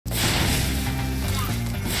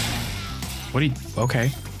What do you...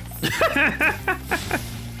 Okay.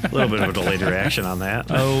 A little bit of a delayed reaction on that.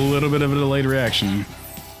 A little bit of a delayed reaction.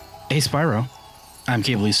 Hey, Spyro. I'm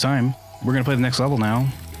Kabyl's Time. We're going to play the next level now.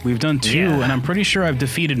 We've done 2, and I'm pretty sure I've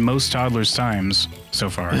defeated most toddlers' times so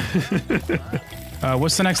far.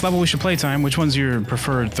 What's the next level we should play, Time? Which one's your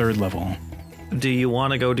preferred 3rd level? Do you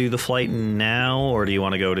want to go do the flight now, or do you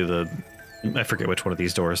want to go to the... I forget which one of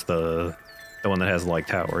these doors, the one that has, like,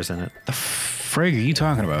 towers in it. The frig are you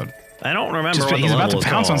talking about? I don't remember what the He's about to level is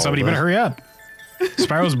pounce on called, somebody, but... better hurry up.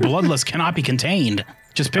 Spyro's bloodlust cannot be contained.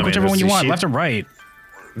 Just pick whichever one you want, left or right.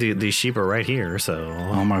 The sheep are right here, so...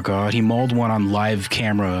 Oh my god, he mauled one on live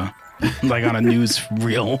camera, like on a news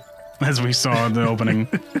reel, as we saw in the opening.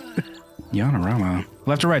 Yanorama.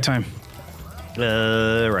 Left or right, Time?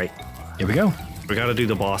 Right. Here we go. We gotta do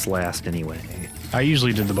the boss last anyway. I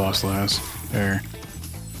usually did the boss last. There.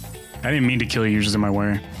 I didn't mean to kill you, you're just in my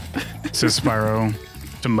way. Says Spyro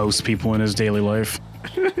to most people in his daily life.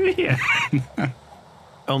 Yeah.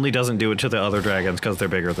 Only doesn't do it to the other dragons because they're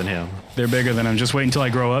bigger than him. They're bigger than him. Just wait until I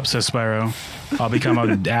grow up, says Spyro. I'll become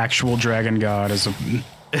an actual dragon god as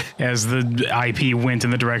the IP went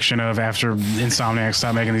in the direction of after Insomniac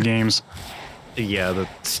stopped making the games. Yeah, the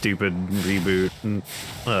stupid reboot.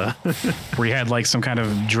 Where he had like some kind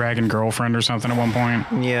of dragon girlfriend or something at one point.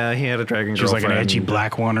 Yeah, he had a dragon girlfriend. She was like an edgy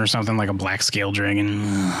black one or something, like a black scale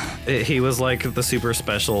dragon. He was like the super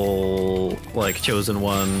special, like, chosen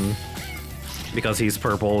one. Because he's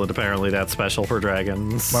purple, and apparently that's special for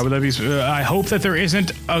dragons. Why would that be? I hope that there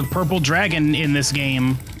isn't a purple dragon in this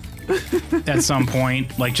game at some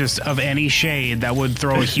point, like just of any shade, that would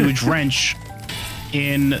throw a huge wrench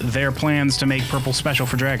in their plans to make purple special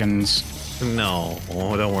for dragons. No,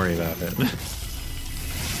 don't worry about it.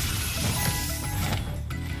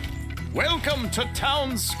 Welcome to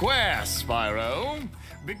Town Square, Spyro.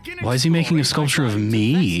 Why is he making a sculpture of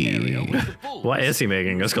me? Why is he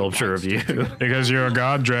making a sculpture of you? Because you're a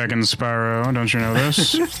god dragon, Spyro. Don't you know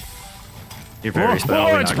this? You're very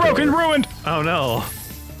Oh, it's broken, ruined! Oh no.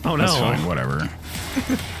 Oh no. That's fine, whatever.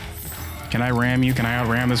 Can I ram you? Can I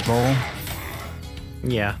outram this bowl?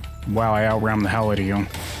 Yeah. Wow, I outram the hell out of you.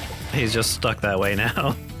 He's just stuck that way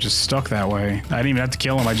now. Just stuck that way. I didn't even have to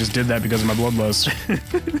kill him, I just did that because of my bloodlust.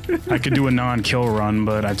 I could do a non-kill run,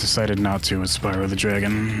 but I decided not to with Spyro the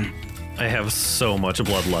Dragon. I have so much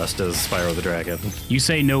bloodlust as Spyro the Dragon. You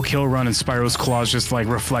say no kill run and Spyro's claws just like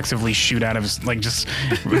reflexively shoot out of his, like just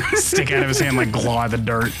stick out of his hand like claw the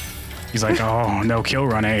dirt. He's like, oh, no kill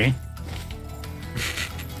run, eh?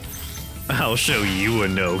 I'll show you a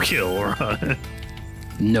no kill run.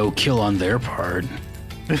 No kill on their part.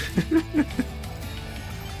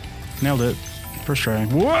 Nailed it. First try.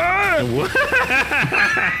 What?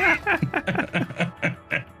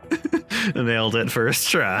 Nailed it first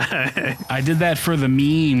try. I did that for the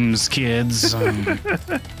memes, kids.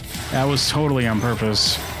 That was totally on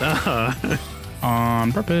purpose.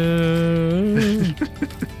 On purpose.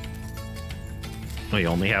 We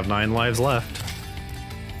only have 9 lives left.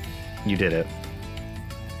 You did it.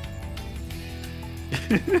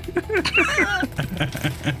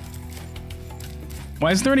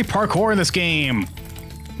 Why isn't there any parkour in this game?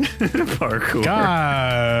 Parkour.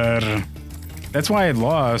 God. That's why I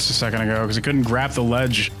lost a second ago, because I couldn't grab the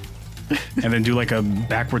ledge and then do like a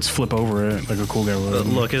backwards flip over it, like a cool guy would.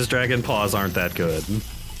 Look, his dragon paws aren't that good.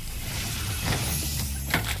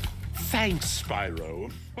 Thanks,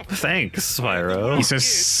 Spyro. Thanks, Spyro. He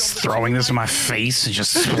says, throwing this in my face, it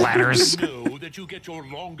just splatters.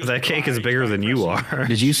 That cake is bigger than you are.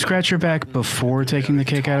 Did you scratch your back before taking the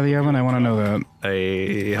cake out of the oven? I want to know that.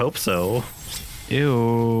 I hope so.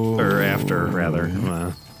 Ew. Or after, rather.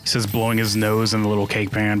 He says blowing his nose in the little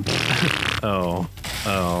cake pan. Oh,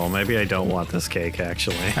 maybe I don't want this cake,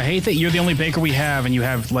 actually. I hate that you're the only baker we have and you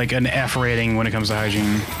have like an F rating when it comes to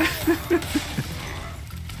hygiene.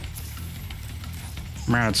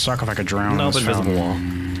 Man, it'd suck if I could drown. No, but invisible wall.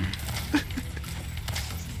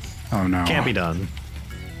 Oh no. Can't be done.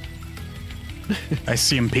 I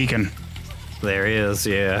see him peeking. There he is,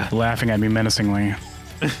 yeah. Laughing at me menacingly.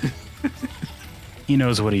 He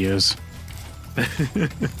knows what he is.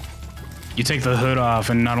 You take the hood off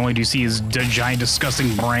and not only do you see his giant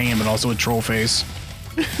disgusting brain, but also a troll face.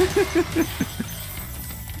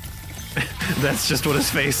 That's just what his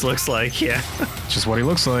face looks like, yeah. Just what he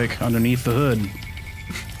looks like underneath the hood.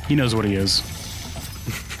 He knows what he is.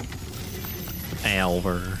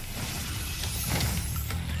 Alver.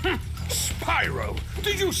 Spyro,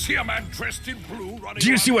 did you see a man dressed in blue running? Do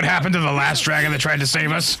you see what happened to the last dragon that tried to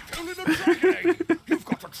save us? You've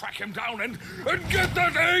got to track him down and get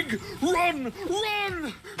that egg! Run!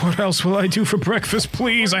 Run! What else will I do for breakfast,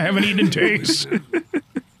 please? I haven't eaten in days.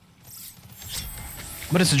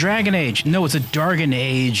 But it's a Dragon Age. No, it's a Dargon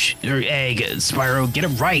Age egg, Spyro. Get it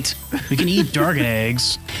right. We can eat Dargon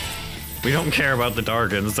eggs. We don't care about the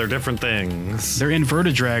Dargons. They're different things. They're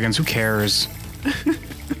inverted dragons. Who cares?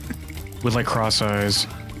 With like cross eyes.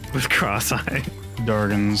 With cross-eye.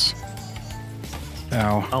 Dargons.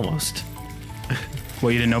 Ow. Almost. What,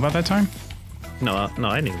 you didn't know about that time? No,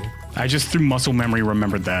 I knew. I just through muscle memory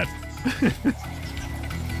remembered that.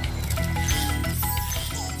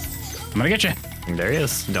 I'm gonna get you. There he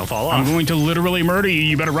is. Don't fall off. I'm going to literally murder you.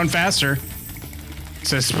 You better run faster.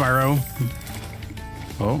 Says Spyro.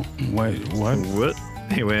 Oh, wait, what? What?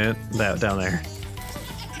 He went that down there.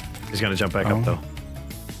 He's gonna jump back up though.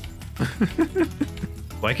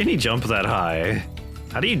 Why can he jump that high?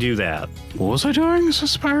 How do you do that? What was I doing,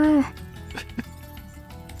 says Spyro?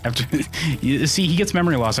 After you see, he gets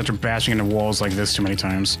memory loss after bashing into walls like this too many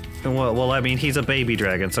times. Well, I mean, he's a baby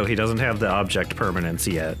dragon, so he doesn't have the object permanence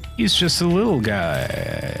yet. He's just a little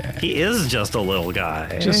guy. He is just a little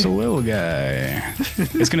guy. Just a little guy.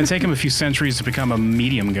 It's gonna take him a few centuries to become a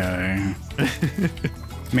medium guy.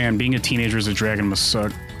 Man, being a teenager as a dragon must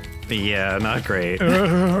suck. Yeah, not great.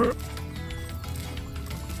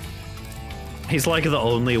 He's like the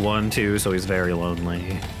only one too, so he's very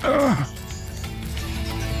lonely.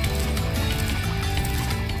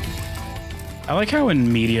 I like how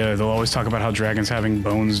in media they'll always talk about how dragons having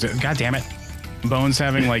bones. God damn it, bones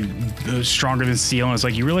having like stronger than steel, and it's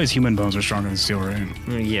like you realize human bones are stronger than steel, right?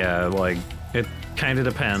 Yeah, like it kind of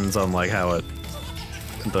depends on like how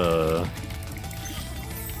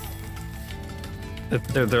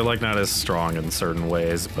they're like not as strong in certain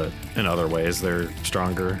ways, but in other ways they're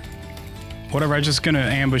stronger. Whatever. I'm just gonna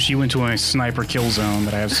ambush you into a sniper kill zone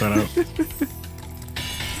that I have set up.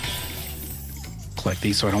 Collect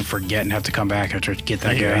these so I don't forget and have to come back after I get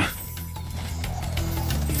that guy.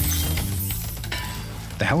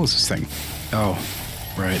 The hell is this thing? Oh,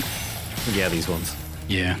 right. Yeah, these ones.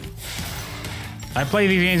 Yeah. I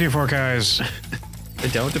played these games before, guys. They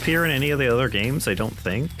don't appear in any of the other games, I don't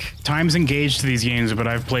think. Time's engaged to these games, but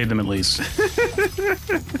I've played them at least.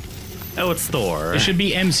 Oh, it's Thor. It should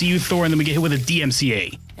be MCU Thor, and then we get hit with a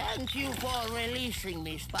DMCA. Thank you for releasing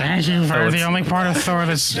me, Spyro. Thank you for the only part of Thor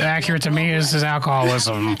that's accurate to me is his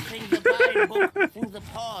alcoholism. The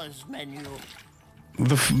pause menu.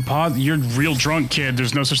 The pause? You're real drunk, kid.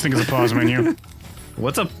 There's no such thing as a pause menu.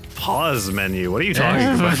 What's a pause menu? What are you talking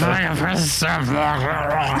about?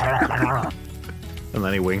 And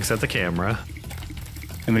then he winks at the camera.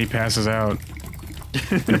 And then he passes out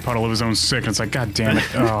in a puddle of his own sick, and it's like, God damn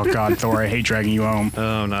it. Oh, God, Thor, I hate dragging you home.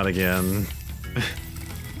 Oh, not again.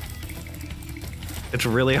 It's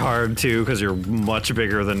really hard, too, because you're much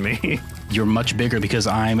bigger than me. You're much bigger because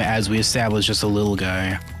I'm, as we established, just a little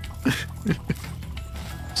guy.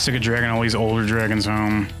 Sick of dragging all these older dragons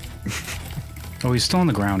home. Oh, he's still on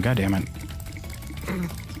the ground. God damn it.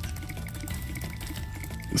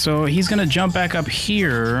 So he's gonna jump back up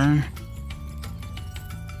here.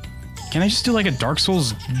 Can I just do like a Dark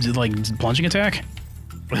Souls like plunging attack?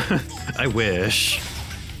 I wish.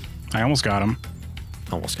 I almost got him.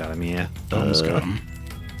 Almost got him, yeah. Almost got him.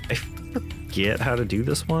 I forget how to do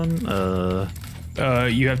this one.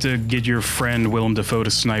 You have to get your friend Willem Dafoe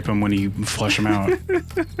to snipe him when you flush him out.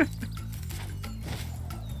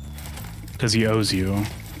 Because he owes you.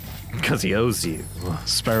 Because he owes you.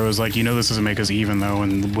 Spyro's like, you know this doesn't make us even though,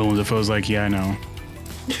 and Willem Dafoe's like, yeah, I know.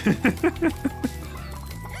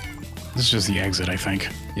 This is just the exit, I think.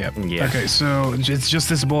 Yep. Yeah. Okay, so it's just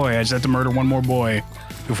this boy. I just have to murder one more boy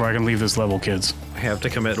before I can leave this level, kids. I have to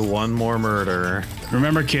commit one more murder.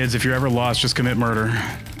 Remember, kids, if you're ever lost, just commit murder.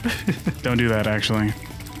 Don't do that, actually.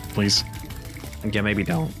 Please. Yeah, maybe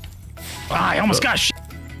don't. Ah, I almost got shit.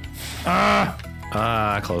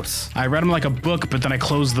 Close. I read him like a book, but then I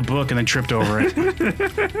closed the book and then tripped over it.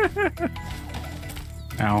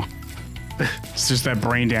 Ow. It's just that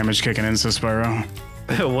brain damage kicking in, says Spyro.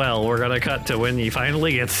 Well, we're gonna cut to when he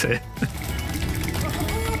finally gets it.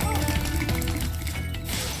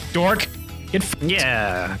 Dork.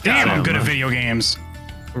 Yeah. Damn, I'm him. good at video games.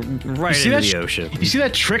 Right see into that the ocean. You see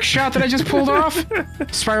that trick shot that I just pulled off?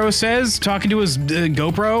 Spyro says, talking to his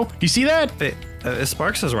GoPro. You see that? Hey,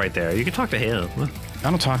 Sparks is right there. You can talk to him. I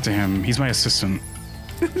don't talk to him. He's my assistant.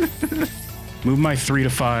 Move my 3 to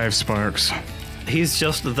 5, Sparks. He's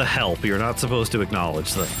just the help. You're not supposed to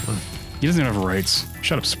acknowledge them. He doesn't even have rights.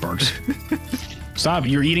 Shut up, Sparks. Stop.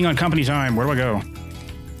 You're eating on company time. Where do I go?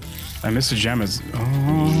 I missed a gem. Oh,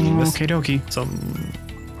 okay, dokie.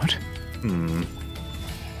 What?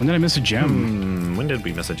 When did I miss a gem? When did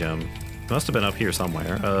we miss a gem? Must have been up here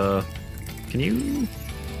somewhere. Can you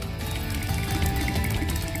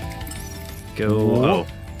go? Whoa. Oh,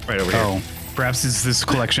 right over here. Oh, Perhaps it's this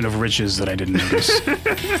collection of riches that I didn't notice.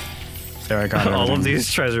 There, I got all of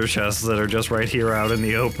these treasure chests that are just right here out in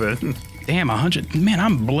the open. Damn, 100. Man,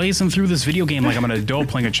 I'm blazing through this video game like I'm an adult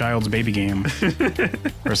playing a child's baby game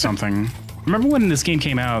or something. Remember when this game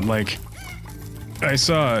came out, like, I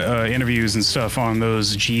saw interviews and stuff on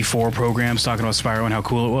those G4 programs talking about Spyro and how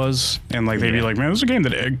cool it was. And like they'd be like, man, this is a game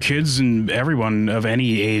that kids and everyone of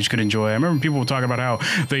any age could enjoy. I remember people talking about how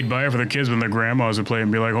they'd buy it for their kids when their grandmas would play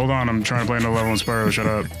and be like, hold on, I'm trying to play another level in Spyro, shut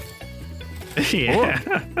up. Yeah.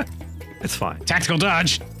 Oh. It's fine. Tactical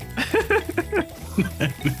dodge!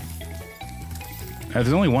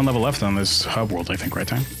 There's only one level left on this hub world, I think, right,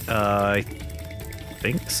 Time? I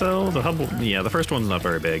think so. The hub, yeah, the first one's not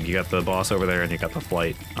very big. You got the boss over there and you got the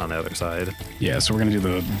flight on the other side. Yeah, so we're gonna do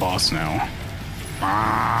the boss now.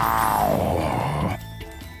 Wow.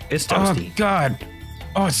 It's toasty. Oh, God.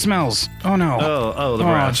 Oh, it smells. Oh, no. Oh, the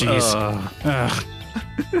breath. Jeez.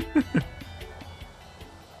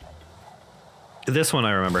 This one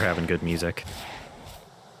I remember having good music.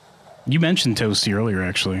 You mentioned Toasty earlier,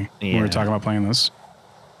 actually. When we were Yeah. talking about playing this.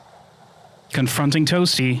 Confronting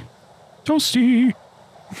Toasty. Toasty!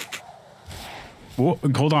 Whoa,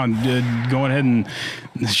 hold on. Go ahead and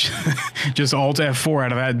just Alt F4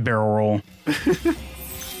 out of that barrel roll.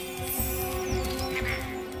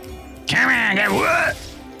 Come on, get what?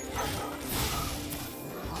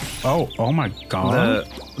 Oh my God.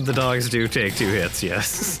 The dogs do take 2 hits,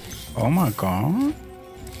 yes. Oh my God.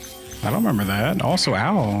 I don't remember that. Also,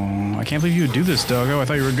 ow. I can't believe you would do this, Doggo. I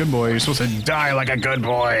thought you were a good boy. You're supposed to die like a good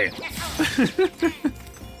boy.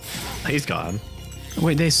 He's gone.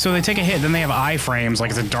 Wait, so they take a hit, then they have iframes like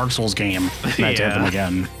it's a Dark Souls game. That to happen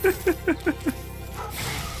again.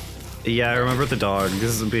 Yeah, I remember the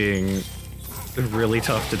dogs being really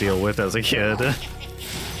tough to deal with as a kid.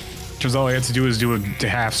 Because all you have to do is do a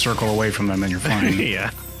half circle away from them and you're fine. Yeah.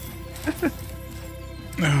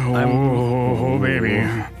 Oh, baby.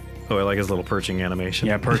 Oh, I like his little perching animation.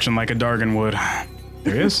 Yeah, perching like a Dargan would.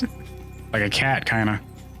 There is? Like a cat, kind of.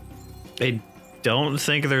 I don't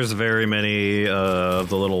think there's very many of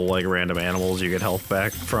the little, like, random animals you get health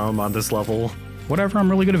back from on this level. Whatever, I'm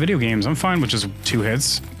really good at video games. I'm fine with just 2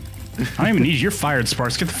 hits. I don't even need you. You're fired,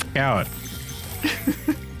 Sparks. Get the fuck out.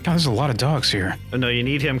 God, there's a lot of dogs here. No, you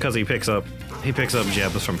need him because he picks up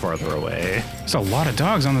gems from farther away. There's a lot of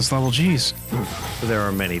dogs on this level, jeez. There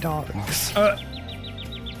are many dogs.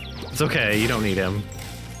 It's okay, you don't need him.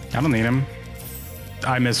 I don't need him.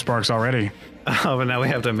 I miss Sparks already. Oh, but now we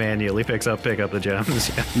have to manually pick up the gems.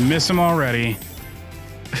 Yeah. Miss him already.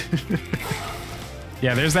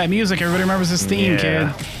 Yeah, there's that music. Everybody remembers this theme,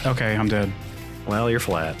 Yeah. kid. Okay, I'm dead. Well, you're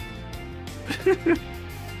flat.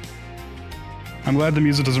 I'm glad the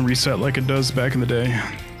music doesn't reset like it does back in the day.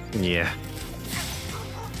 Yeah.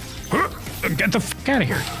 Get the fuck out of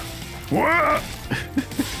here. What?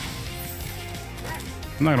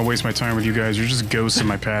 I'm not gonna waste my time with you guys. You're just ghosts in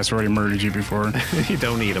my past. I already murdered you before. You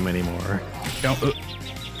don't need him anymore. Don't.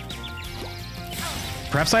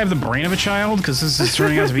 Perhaps I have the brain of a child, because this is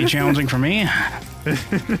turning out to be challenging for me.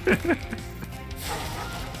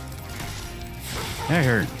 That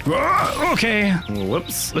hurt. Okay.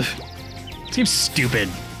 Whoops. Seems stupid.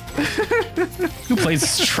 Who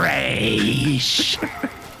plays trash?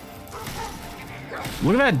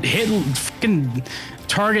 Look at that hit fucking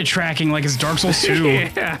target tracking like it's Dark Souls 2.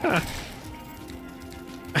 Yeah.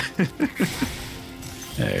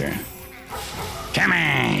 There. Come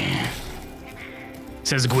on.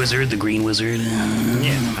 Says Gwizzard, the green wizard.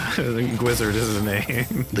 Yeah. Gwizzard is his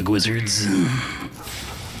name. The Gwizzards.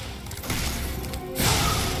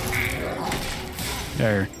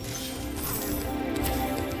 There.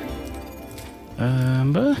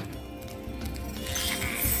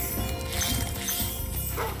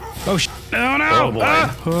 Oh, no, no! Oh, boy.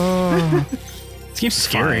 Oh. This game's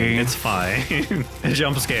scary. It's fine. A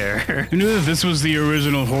jump scare. Who knew that this was the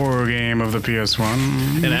original horror game of the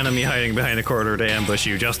PS1? An enemy hiding behind a corridor to ambush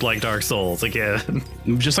you, just like Dark Souls again.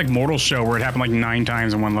 Just like Mortal Shell, where it happened like 9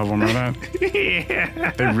 times in one level, remember that?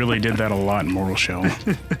 Yeah. They really did that a lot in Mortal Shell.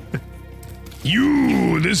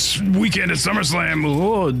 You, this weekend at SummerSlam,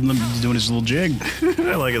 oh, doing his little jig.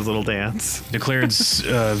 I like his little dance. Declared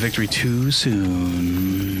victory too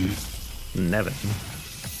soon. Nevin.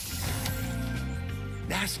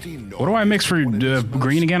 What do I mix for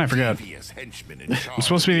green again? I forgot. I'm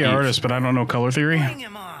supposed to be the artist, but I don't know color theory.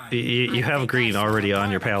 You have green already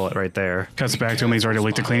on your palette right there. Cuts back to him, he's already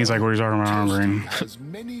licked the clean. He's like, what are you talking about? Green.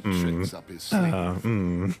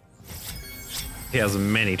 He has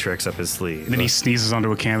many tricks up his sleeve. Then he sneezes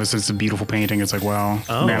onto a canvas. It's a beautiful painting. It's like, wow,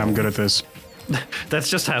 Oh. man, I'm good at this. That's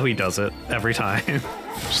just how he does it every time.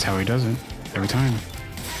 Just how he does it every time.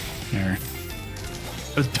 There.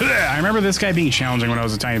 I remember this guy being challenging when I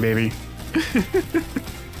was a tiny baby.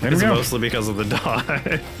 It's mostly because of the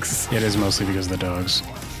dogs. It is mostly because of the dogs.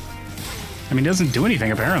 I mean, he doesn't do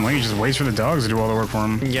anything, apparently. He just waits for the dogs to do all the work for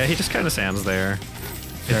him. Yeah, he just kind of stands there.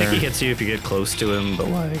 I think he hits you if you get close to him, but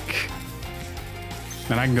like...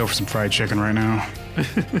 Man, I can go for some fried chicken right now.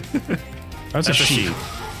 That's a sheep.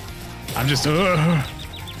 I'm just... Oh,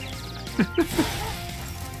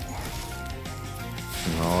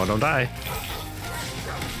 don't die.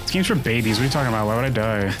 This game's for babies. What are you talking about? Why would I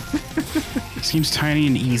die? This game's tiny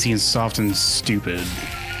and easy and soft and stupid.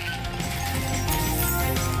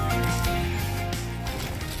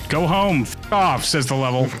 Go home. F off, says the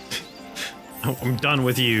level. I'm done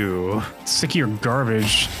with you. Sick of your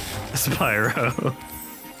garbage. Spyro.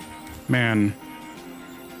 Man.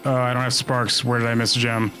 I don't have sparks. Where did I miss a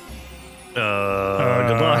gem? Good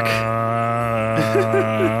luck.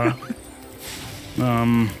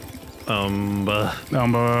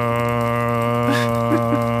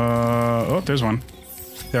 Oh, there's one.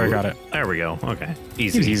 There, I got it. There we go. Okay.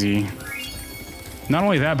 Easy. It's easy. Not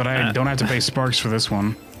only that, but I don't have to pay sparks for this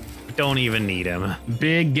one. Don't even need him.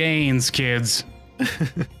 Big gains, kids.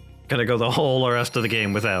 Gonna go the whole rest of the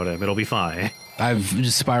game without him. It'll be fine.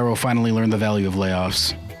 Spyro finally learned the value of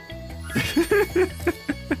layoffs.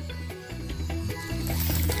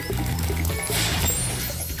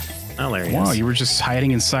 Oh, there he is. Wow, you were just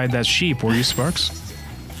hiding inside that sheep, were you, Sparks?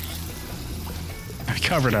 I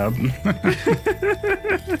covered up.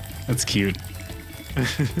 That's cute.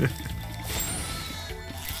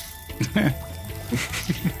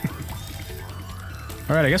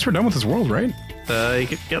 Alright, I guess we're done with this world, right? You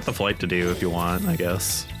could get the flight to do if you want, I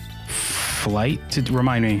guess. Flight? To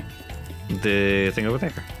remind me. The thing over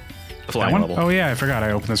there. The flying level. Oh yeah, I forgot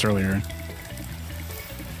I opened this earlier.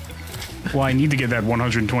 Well, I need to get that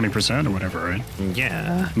 120% or whatever, right?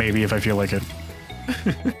 Yeah. Maybe if I feel like it.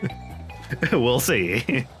 We'll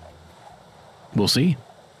see. We'll see.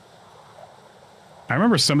 I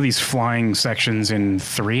remember some of these flying sections in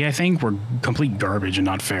 3, I think, were complete garbage and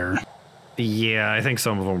not fair. Yeah, I think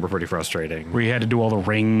some of them were pretty frustrating. Where you had to do all the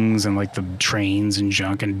rings and like the trains and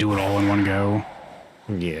junk and do it all in one go.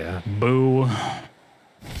 Yeah. Boo.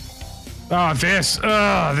 Oh, this is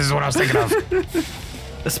what I was thinking of.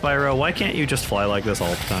 Spyro, why can't you just fly like this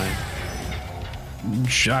all the time?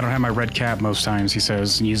 I don't have my red cap most times, he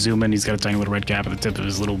says. And you zoom in, he's got a tiny little red cap at the tip of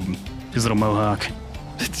his little mohawk.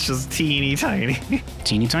 It's just teeny tiny.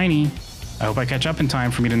 Teeny tiny. I hope I catch up in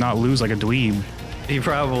time for me to not lose like a dweeb. He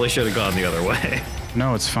probably should have gone the other way.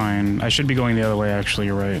 No, it's fine. I should be going the other way, actually,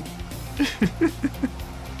 you're right.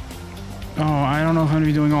 Oh, I don't know if I'm gonna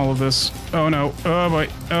be doing all of this. Oh no. Oh boy.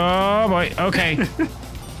 Oh boy. Okay.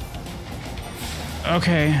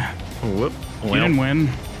 Okay. Whoop. You didn't win.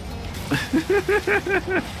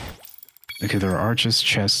 Okay, there are arches,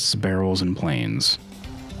 chests, barrels, and planes.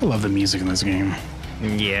 I love the music in this game.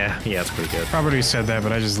 Yeah, it's pretty good. Probably said that,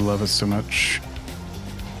 but I just love it so much.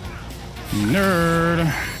 Nerd.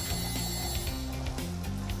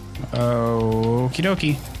 Okie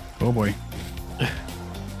dokie. Oh boy.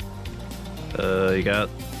 You got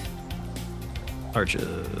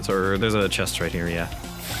arches, or there's a chest right here, yeah.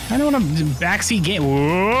 I don't want to backseat game.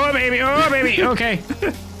 Oh baby, oh baby. Okay.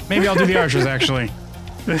 Maybe I'll do the archers, actually.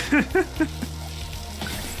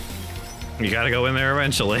 You gotta go in there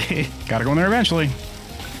eventually. Gotta go in there eventually.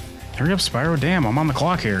 Hurry up, Spyro. Damn, I'm on the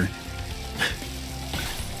clock here.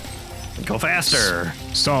 Go faster.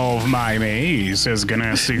 Solve my maze, says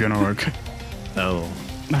Ganassi Ganork. Oh.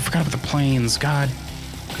 I forgot about the planes. God.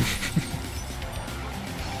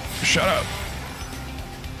 Shut up.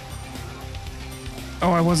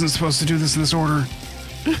 Oh, I wasn't supposed to do this in this order.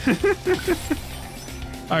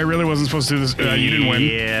 I really wasn't supposed to do this. You didn't win.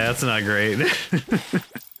 Yeah, that's not great.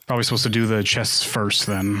 Probably supposed to do the chests first,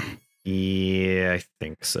 then. Yeah, I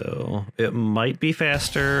think so. It might be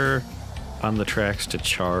faster on the tracks to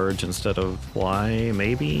charge instead of fly,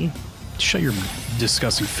 maybe? Shut your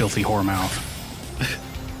disgusting, filthy whore mouth.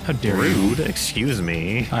 How dare Rude. you? Excuse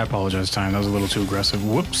me. I apologize, Time. That was a little too aggressive.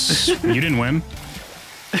 Whoops. You didn't win.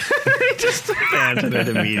 I just abandoned it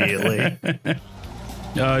immediately.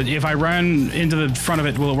 If I run into the front of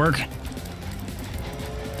it, will it work?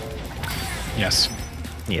 Yes.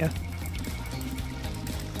 Yeah.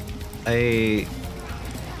 I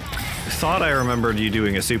thought I remembered you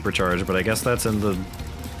doing a supercharge, but I guess that's in the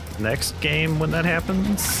next game when that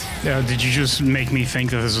happens. Did you just make me think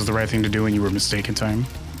that this was the right thing to do and you were mistaken, Time?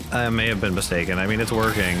 I may have been mistaken. I mean, it's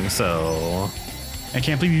working, so... I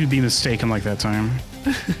can't believe you'd be mistaken like that, Time.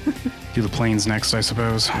 Do the planes next, I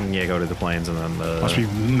suppose. Yeah, go to the planes and then the... Watch me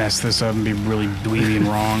mess this up and be really dweeby and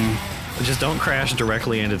wrong. Just don't crash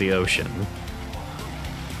directly into the ocean.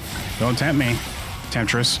 Don't tempt me,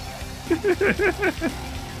 temptress.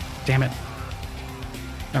 Damn it.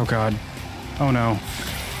 Oh god. Oh no.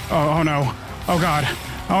 Oh no. Oh god.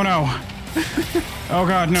 Oh no. Oh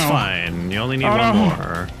god, no. It's fine. You only need one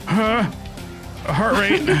more. Heart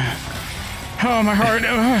rate. Oh, my heart.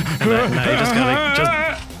 Now you just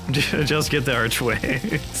gotta just get the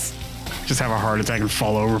archways. Just have a heart attack and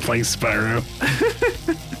fall over playing Spyro.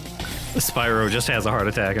 Spyro just has a heart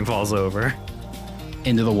attack and falls over.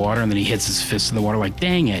 Into the water, and then he hits his fist in the water like,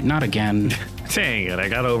 dang it, not again. Dang it, I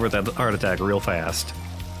got over that heart attack real fast.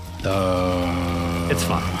 It's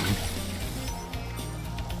fine.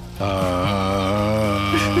 Oh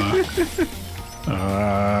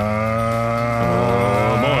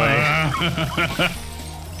boy.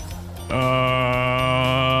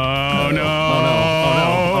 Oh no.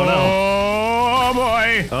 Oh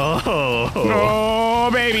boy. Oh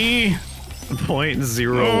baby.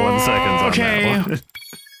 0.01 seconds on okay. that one.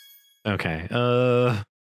 Okay.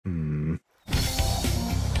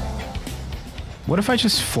 What if I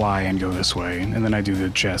just fly and go this way, and then I do the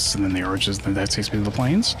chests, and then the arches, and then that takes me to the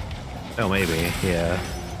plains? Oh, maybe. Yeah.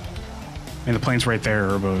 I mean, the plane's right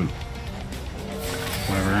there, but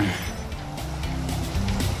whatever.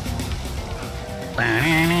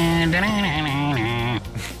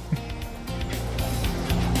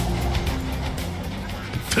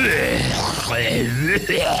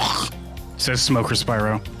 Says Smoker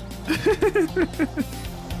Spyro.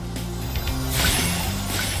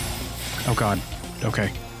 Oh god.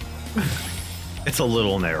 Okay. It's a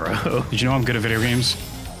little narrow. Did you know I'm good at video games?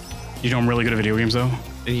 You know I'm really good at video games, though?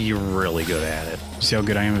 You're really good at it. See how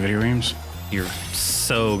good I am at video games? You're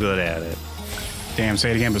so good at it. Damn,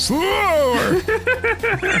 say it again, but slower!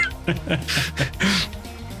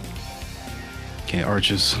 Okay,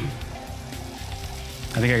 arches.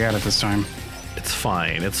 I think I got it this time. It's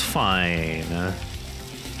fine. It's fine.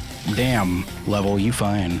 Damn, level, you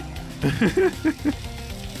fine.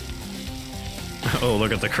 Oh,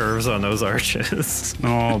 look at the curves on those arches.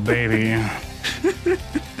 Oh, baby.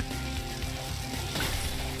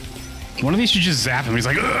 One of these should just zap him. He's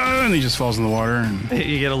like, ugh, and he just falls in the water. And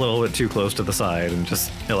You get a little bit too close to the side and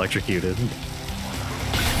just electrocuted.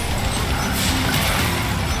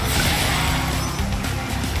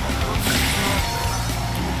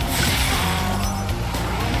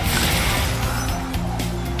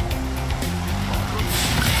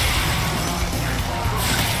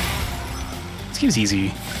 this game's easy.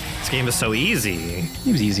 This game is so easy. This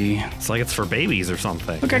game's easy. It's like it's for babies or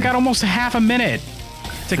something. Look, I got almost half a minute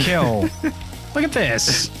to kill. Look at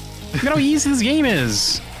this. Look at how easy this game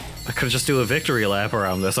is. I could just do a victory lap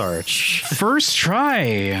around this arch. First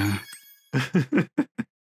try.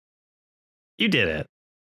 You did it.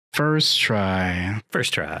 First try.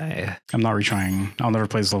 First try. I'm not retrying. I'll never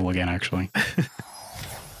play this level again, actually.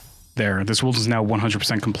 There. This world is now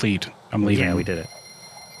 100% complete. I'm leaving. Yeah, we did it.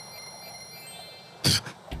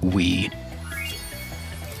 We.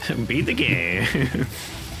 Beat the game.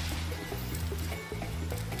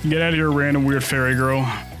 Get out of here, random weird fairy girl.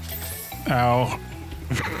 Ow.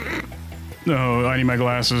 No, I need my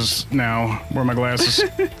glasses now. Where are my glasses?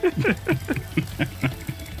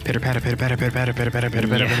 Pitter patter, pitter patter, pitter patter, pitter patter, pitter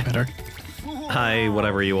patter, pitter patter. Hi,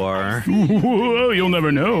 whatever you are. Whoa, you'll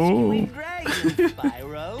never know.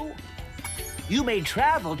 Spyro. You may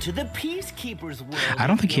travel to the Peacekeepers world. I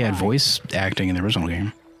don't think he had voice acting in the original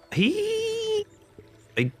game. I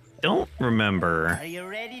don't remember. Are you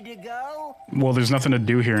ready to go? Well, there's nothing to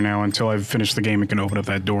do here now until I've finished the game and can open up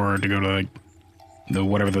that door to go to like the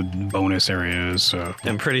whatever the bonus area is. So.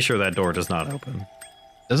 I'm pretty sure that door does not open.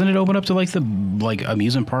 Doesn't it open up to like the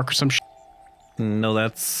amusement park or some shit? No,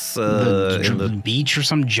 that's the beach or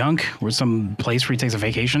some junk or some place where he takes a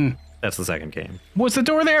vacation? That's the second game. What's the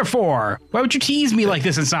door there for? Why would you tease me like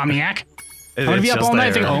this, Insomniac? I'm gonna be up all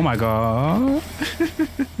night thinking, oh my god.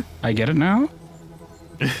 I get it now?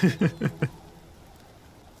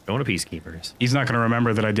 Going to Peacekeepers. He's not gonna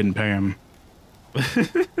remember that I didn't pay him.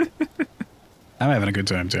 I'm having a good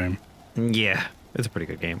time, Tim. Yeah, it's a pretty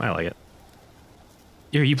good game. I like it.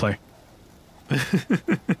 Here, you play.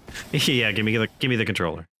 Yeah, give me the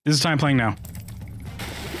controller. This is time playing now.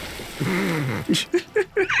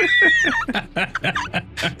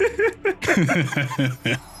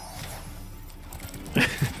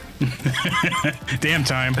 Damn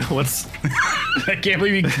time. What's... I can't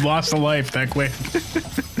believe he lost a life that quick.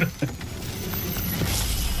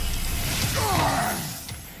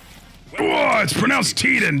 Oh, it's pronounced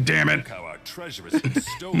Teeden, damn it. How our treasure has been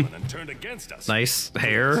stolen and turned against us. Nice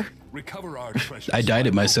hair. Recover our treasure. I dyed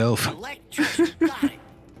it myself. Electric. Got it.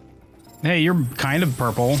 Hey, you're kind of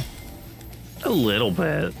purple. A little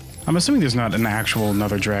bit. I'm assuming there's not an actual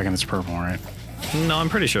another dragon that's purple, right? No, I'm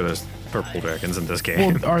pretty sure there's purple dragons in this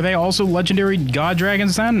game. Well, are they also legendary god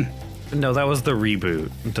dragons then? No, that was the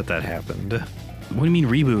reboot that happened. What do you mean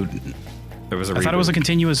reboot? There was a reboot. I thought it was a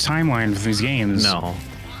continuous timeline for these games. No,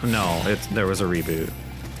 there was a reboot.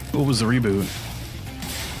 What was the reboot?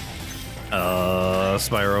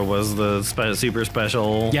 Spyro was the super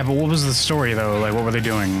special. Yeah, but what was the story though? Like, what were they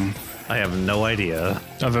doing? I have no idea.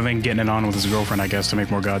 Other than getting it on with his girlfriend, I guess, to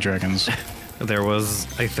make more god dragons. There was,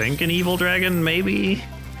 I think, an evil dragon, maybe?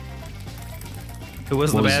 Who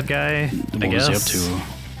was the bad guy? What was he up to?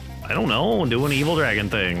 I don't know, doing evil dragon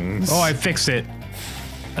things. Oh, I fixed it.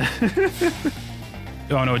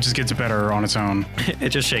 Oh no, it just gets better on its own. It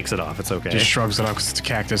just shakes it off, it's okay. Just shrugs it off because it's a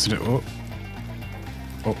cactus. And oh.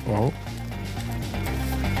 Oh, oh.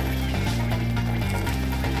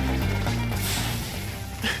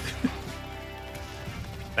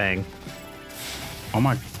 Bang. Oh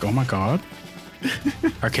my god.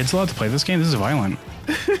 Are kids allowed to play this game? This is violent.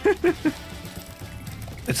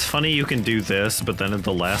 It's funny you can do this, but then at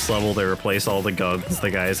the last level they replace all the guns the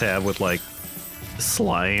guys have with like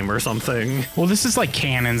slime or something. Well, this is like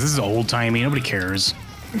cannons. This is old-timey. Nobody cares.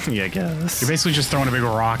 Yeah, I guess. You're basically just throwing a big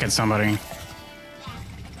rock at somebody.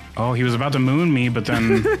 Oh, he was about to moon me, but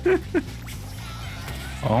then...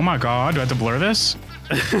 Oh my god, do I have to blur this?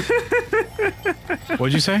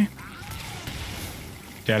 What'd you say?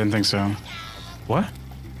 Yeah, I didn't think so. What?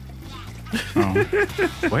 Oh.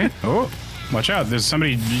 Wait. Oh, watch out. There's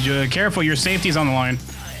somebody... careful, your safety's on the line.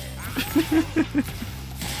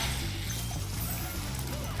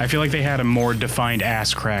 I feel like they had a more defined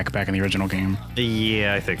ass crack back in the original game.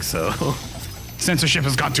 Yeah, I think so. Censorship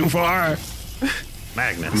has gone too far.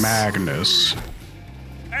 Magnus.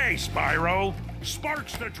 Hey, Spyro.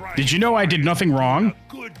 Sparks the dragon. Did you know I did nothing wrong?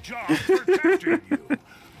 Good job protecting you.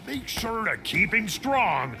 Make sure to keep him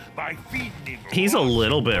strong by feeding him. He's a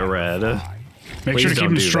little bit red. Make Please sure to keep don't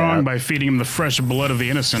him do strong that. by feeding him the fresh blood of the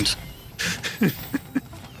innocent.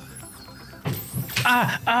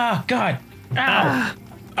 God. Ow.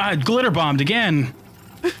 Glitter bombed again.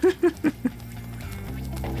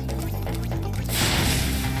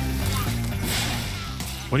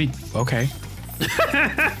 What do you... Okay.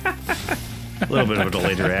 A little bit of a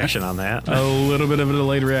delayed reaction on that. A little bit of a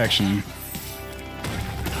delayed reaction.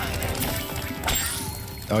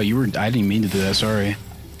 Oh, you were... I didn't mean to do that, sorry.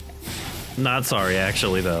 Not sorry,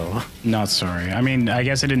 actually, though. Not sorry. I mean, I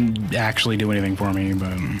guess it didn't actually do anything for me,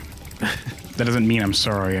 but... That doesn't mean I'm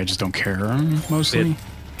sorry, I just don't care, mostly.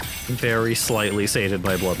 Very slightly sated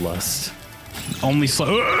by bloodlust. Only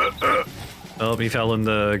Oh, he fell in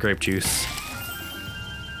the grape juice.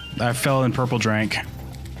 I fell in purple drink.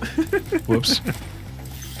 Whoops.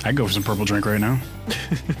 I'd go for some purple drink right now.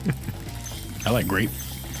 I like grape.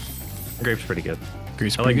 Grape's pretty good.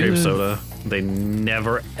 Grape's I like pretty grape good. soda. They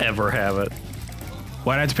never, ever have it.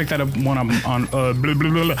 Why did I have to pick that up one on blah, blah,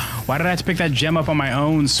 blah, blah. Why did I have to pick that gem up on my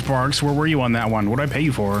own, Sparks? Where were you on that one? What did I pay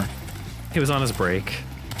you for? He was on his break.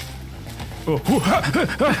 You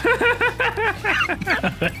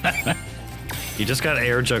just got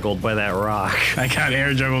air juggled by that rock. I got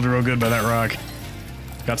air juggled real good by that rock.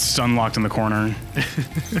 Got stun locked in the corner.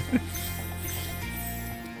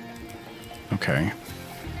 Okay.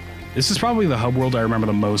 This is probably the hub world I remember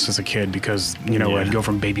the most as a kid because, you know, Yeah. I'd go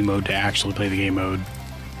from baby mode to actually play the game mode.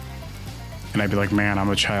 And I'd be like, man, I'm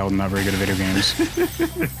a child and not very good at video games.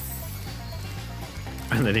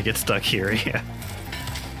 And then he gets stuck here, yeah.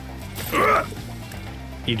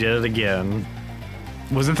 You did it again.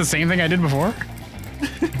 Was it the same thing I did before?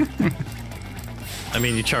 I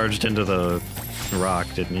mean, you charged into the rock,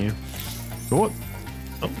 didn't you? What?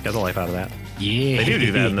 Oh, got the life out of that. Yeah. They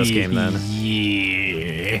do that in this game, then.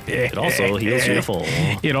 Yeah. It also heals you to full.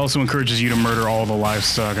 It also encourages you to murder all the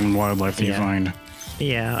livestock and wildlife that you Yeah. find.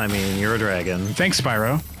 Yeah, I mean, you're a dragon. Thanks,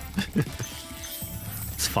 Spyro.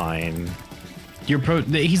 It's fine.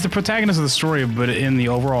 He's the protagonist of the story, but in the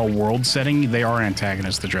overall world setting, they are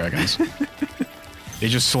antagonists, the dragons. They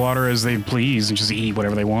just slaughter as they please and just eat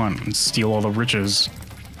whatever they want and steal all the riches.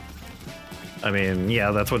 I mean, yeah,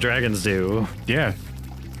 that's what dragons do. Yeah.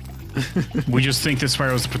 We just think that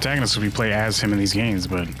Spyro's the protagonist because we play as him in these games,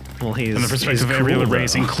 but Well, he's from the perspective of every cool, other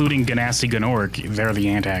race, though. including Ganassi Ganork, they're the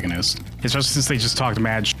antagonist. Especially since they just talked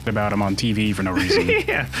mad shit about him on TV for no reason.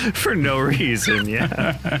 Yeah, for no reason,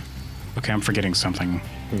 yeah. Okay, I'm forgetting something.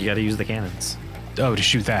 You gotta use the cannons. Oh, to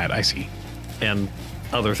shoot that, I see. And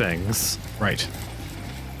other things. Right.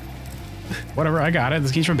 Whatever, I got it.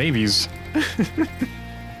 This game's for babies.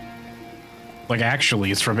 Like,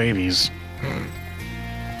 actually, it's for babies.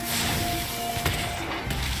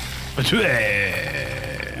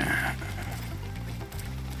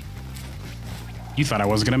 You thought I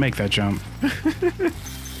wasn't gonna make that jump.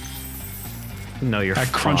 No, you're I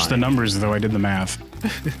crunched the numbers, though. I did the math.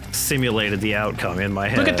 Simulated the outcome in my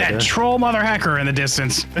head. Look at that troll mother hacker in the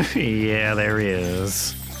distance. Yeah, there he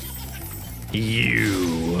is.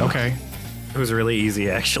 You. Okay. It was really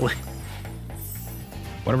easy, actually.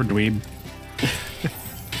 Whatever, dweeb.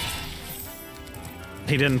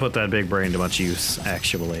 He didn't put that big brain to much use,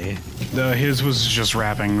 actually. His was just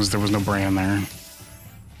wrappings. There was no brain in there.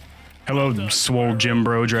 Hello, swole Jim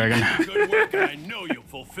Bro Dragon. Good work, and I know you'll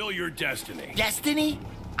fulfill your destiny. Destiny?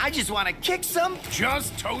 I just want to kick some.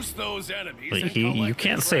 Just toast those enemies. Like, and you collect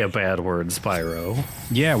can't the say a treasure. bad word, Spyro.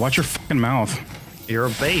 Yeah, watch your fucking mouth. You're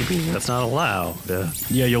a baby. That's not allowed.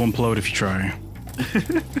 Yeah, you'll implode if you try.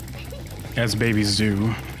 As babies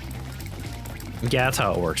do. Yeah, that's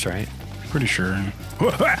how it works, right? Pretty sure.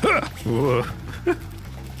 Ooh.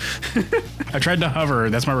 I tried to hover.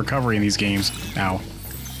 That's my recovery in these games. Ow.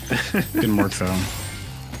 Didn't work, though. I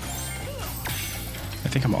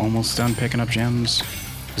think I'm almost done picking up gems.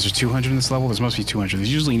 Is there 200 in this level? There's must be 200.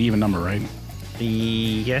 There's usually an even number, right?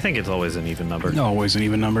 Yeah, I think it's always an even number. No, always an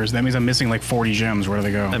even numbers. That means I'm missing like 40 gems. Where do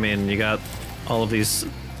they go? I mean, you got all of these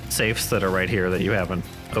safes that are right here that you haven't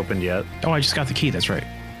opened yet. Oh, I just got the key. That's right.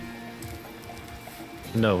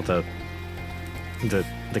 No, the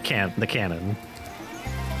cannon.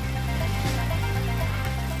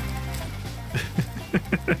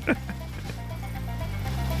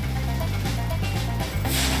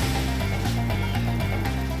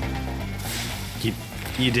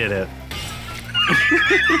 You did it.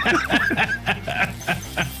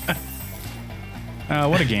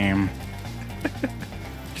 What a game. I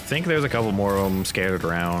think there's a couple more of them scattered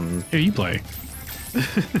around. Here, you play.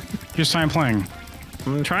 Here's time playing.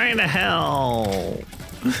 I'm trying to help.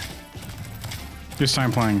 Here's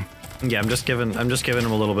time playing. Yeah, I'm just giving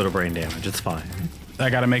him a little bit of brain damage. It's fine. I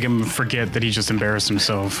gotta make him forget that he just embarrassed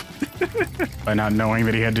himself by not knowing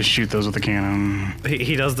that he had to shoot those with a cannon.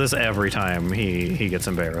 He does this every time he gets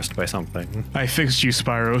embarrassed by something. I fixed you,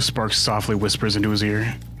 Spyro. Sparks softly whispers into his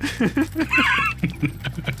ear.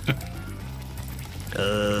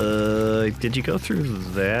 Did you go through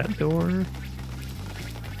that door?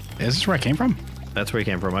 Is this where I came from? That's where he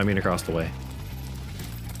came from. I mean, across the way.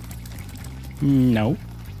 No.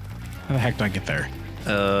 How the heck did I get there?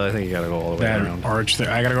 I think you gotta go all the way That around. arch there.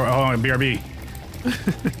 I gotta go. Oh, BRB.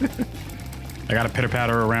 I gotta pitter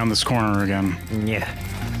patter around this corner again. Yeah.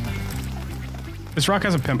 This rock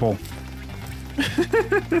has a pimple.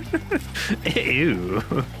 Ew.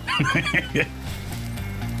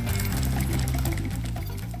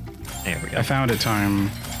 There we go. I found it, time.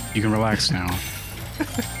 You can relax now.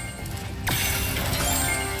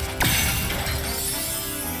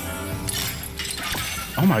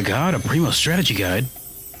 Oh my god, a Primo strategy guide.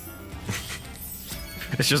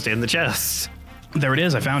 It's just in the chest. There it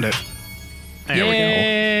is, I found it. There we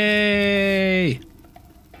Yay!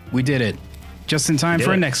 We did it. Just in time Did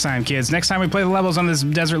for it. next time, kids. Next time we play the levels on this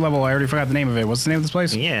desert level. I already forgot the name of it. What's the name of this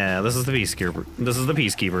place? go. Yeah, this is the Peacekeeper. This is the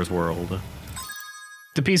Peacekeepers world.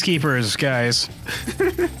 The Peacekeepers, guys.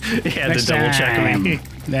 You had Next to double check time. me.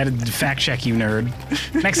 That had to fact check you, nerd.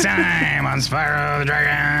 Next time on Spyro the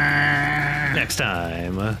Dragon. Next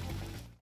time.